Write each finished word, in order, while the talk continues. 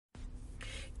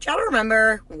Do y'all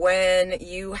remember when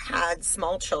you had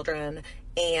small children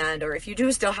or if you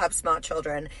do still have small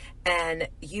children and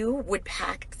you would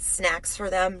pack snacks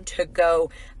for them to go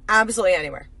absolutely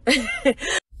anywhere?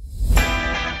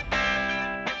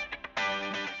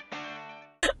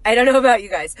 I don't know about you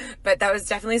guys, but that was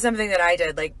definitely something that I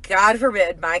did. Like, God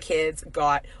forbid my kids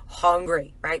got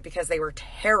hungry, right? Because they were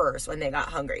terrors when they got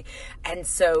hungry. And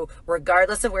so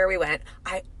regardless of where we went,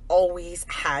 I always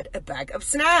had a bag of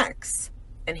snacks.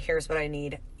 And here's what I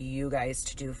need you guys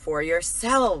to do for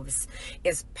yourselves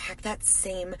is pack that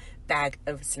same bag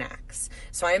of snacks.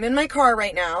 So I am in my car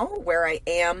right now where I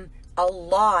am a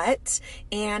lot,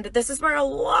 and this is where a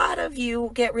lot of you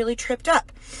get really tripped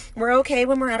up. We're okay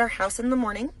when we're at our house in the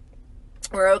morning.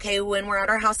 We're okay when we're at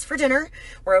our house for dinner.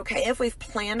 We're okay if we've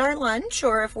planned our lunch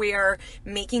or if we are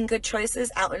making good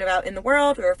choices out and about in the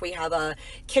world or if we have a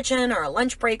kitchen or a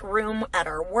lunch break room at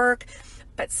our work.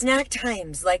 But snack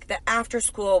times, like the after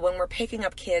school when we're picking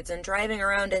up kids and driving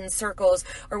around in circles,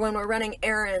 or when we're running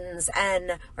errands,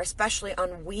 and especially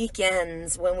on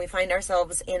weekends when we find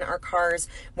ourselves in our cars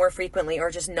more frequently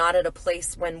or just not at a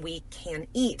place when we can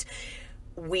eat.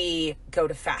 We go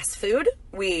to fast food,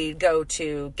 we go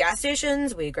to gas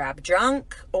stations, we grab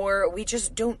junk, or we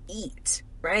just don't eat,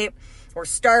 right? We're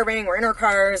starving, we're in our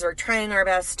cars, we're trying our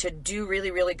best to do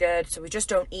really, really good, so we just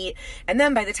don't eat. And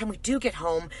then by the time we do get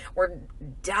home, we're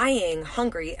dying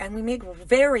hungry, and we make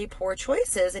very poor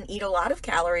choices and eat a lot of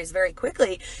calories very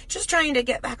quickly, just trying to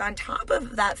get back on top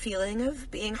of that feeling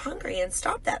of being hungry and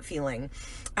stop that feeling.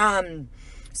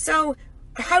 So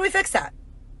how do we fix that?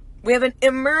 We have an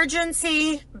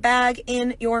emergency bag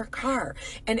in your car,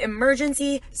 an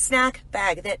emergency snack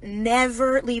bag that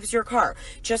never leaves your car,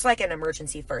 just like an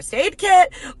emergency first aid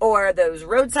kit or those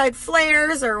roadside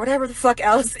flares or whatever the fuck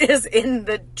else is in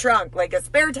the trunk, like a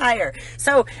spare tire.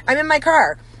 So I'm in my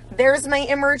car. There's my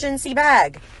emergency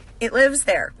bag. It lives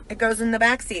there. It goes in the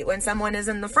back seat when someone is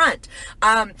in the front.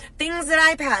 Things that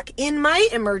I pack in my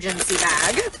emergency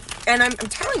bag. And I'm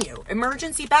telling you,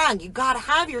 emergency bag, you gotta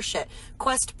have your shit.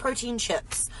 Quest protein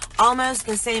chips. Almost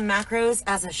the same macros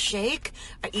as a shake.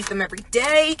 I eat them every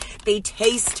day. They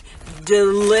taste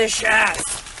delicious.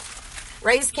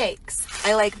 Rice cakes.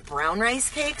 I like brown rice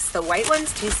cakes. The white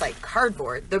ones taste like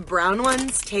cardboard. The brown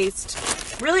ones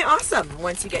taste really awesome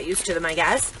once you get used to them, I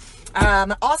guess.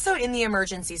 Also in the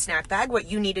emergency snack bag, what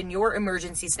you need in your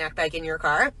emergency snack bag in your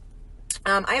car.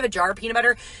 I have a jar of peanut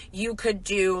butter. You could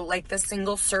do like the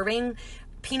single serving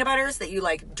peanut butters that you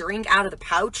like drink out of the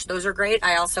pouch. Those are great.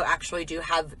 I also actually do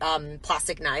have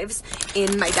plastic knives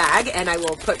in my bag, and I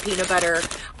will put peanut butter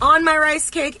on my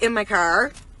rice cake in my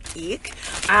car. Eek.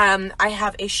 I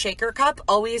have a shaker cup.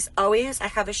 Always I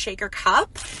have a shaker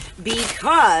cup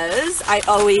because I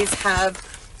always have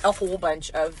a whole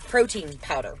bunch of protein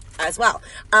powder as well.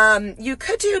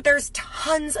 There's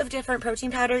tons of different protein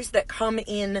powders that come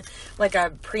in like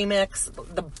a premix,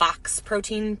 the box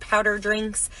protein powder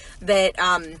drinks that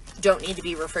don't need to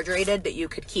be refrigerated that you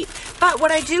could keep. But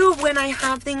what I do when I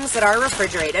have things that are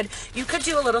refrigerated, you could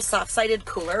do a little soft-sided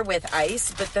cooler with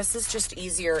ice, but this is just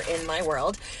easier in my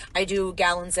world. I do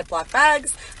gallon Ziploc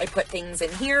bags. I put things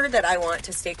in here that I want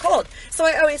to stay cold. So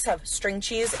I always have string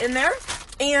cheese in there.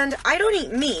 And I don't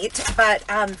eat meat, but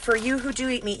for you who do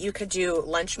eat meat, you could do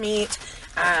lunch meat.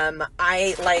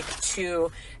 I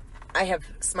have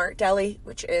Smart Deli,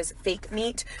 which is fake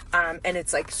meat, and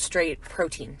it's like straight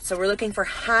protein. So we're looking for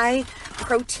high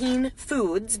protein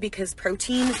foods because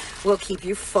protein will keep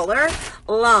you fuller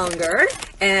longer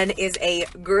and is a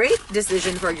great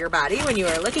decision for your body when you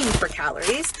are looking for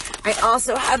calories. I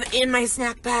also have in my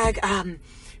snack bag,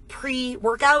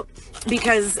 pre-workout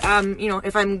because,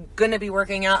 if I'm going to be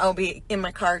working out, I'll be in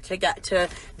my car to get to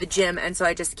the gym. And so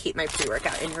I just keep my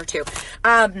pre-workout in here too.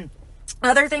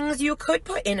 Other things you could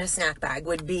put in a snack bag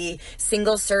would be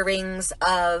single servings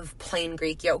of plain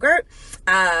Greek yogurt.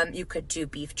 You could do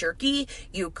beef jerky.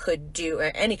 You could do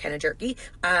any kind of jerky.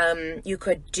 You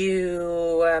could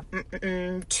do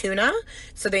tuna.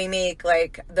 So they make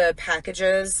like the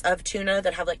packages of tuna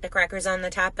that have like the crackers on the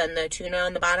top and the tuna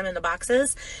on the bottom in the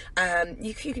boxes.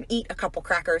 You can eat a couple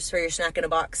crackers for your snack in a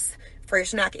box, for your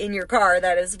snack in your car.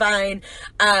 That is fine.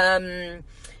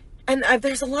 And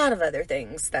there's a lot of other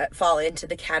things that fall into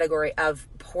the category of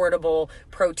portable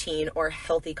protein or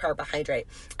healthy carbohydrate.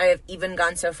 I have even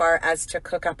gone so far as to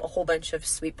cook up a whole bunch of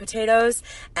sweet potatoes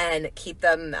and keep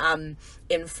them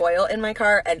in foil in my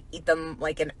car and eat them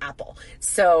like an apple.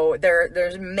 So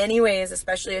there's many ways,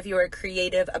 especially if you are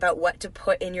creative about what to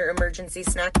put in your emergency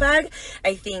snack bag.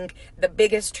 I think the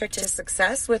biggest trick to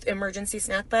success with emergency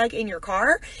snack bag in your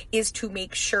car is to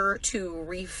make sure to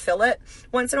refill it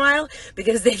once in a while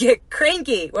because they get get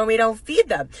cranky when we don't feed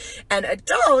them. And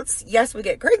adults, yes, we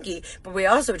get cranky, but we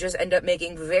also just end up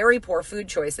making very poor food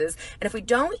choices. And if we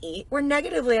don't eat, we're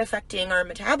negatively affecting our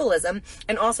metabolism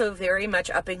and also very much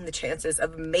upping the chances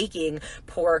of making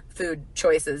poor food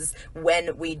choices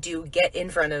when we do get in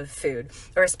front of food.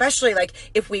 Or especially like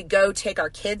if we go take our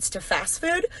kids to fast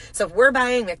food. So if we're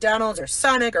buying McDonald's or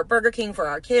Sonic or Burger King for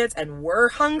our kids and we're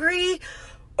hungry,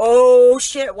 oh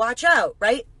shit, watch out,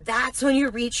 right? That's when you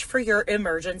reach for your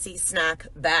emergency snack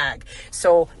bag.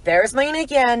 So there's mine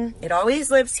again. It always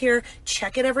lives here.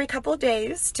 Check it every couple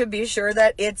days to be sure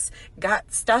that it's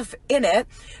got stuff in it.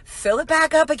 Fill it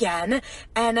back up again,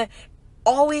 and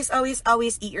always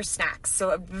eat your snacks. So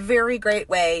a very great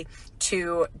way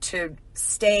to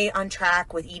stay on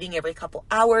track with eating every couple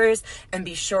hours, and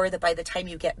be sure that by the time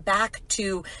you get back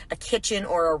to a kitchen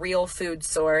or a real food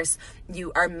source,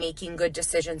 you are making good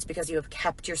decisions because you have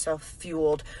kept yourself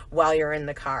fueled while you're in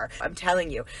the car. I'm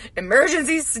telling you,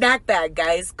 emergency snack bag,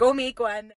 guys, go make one.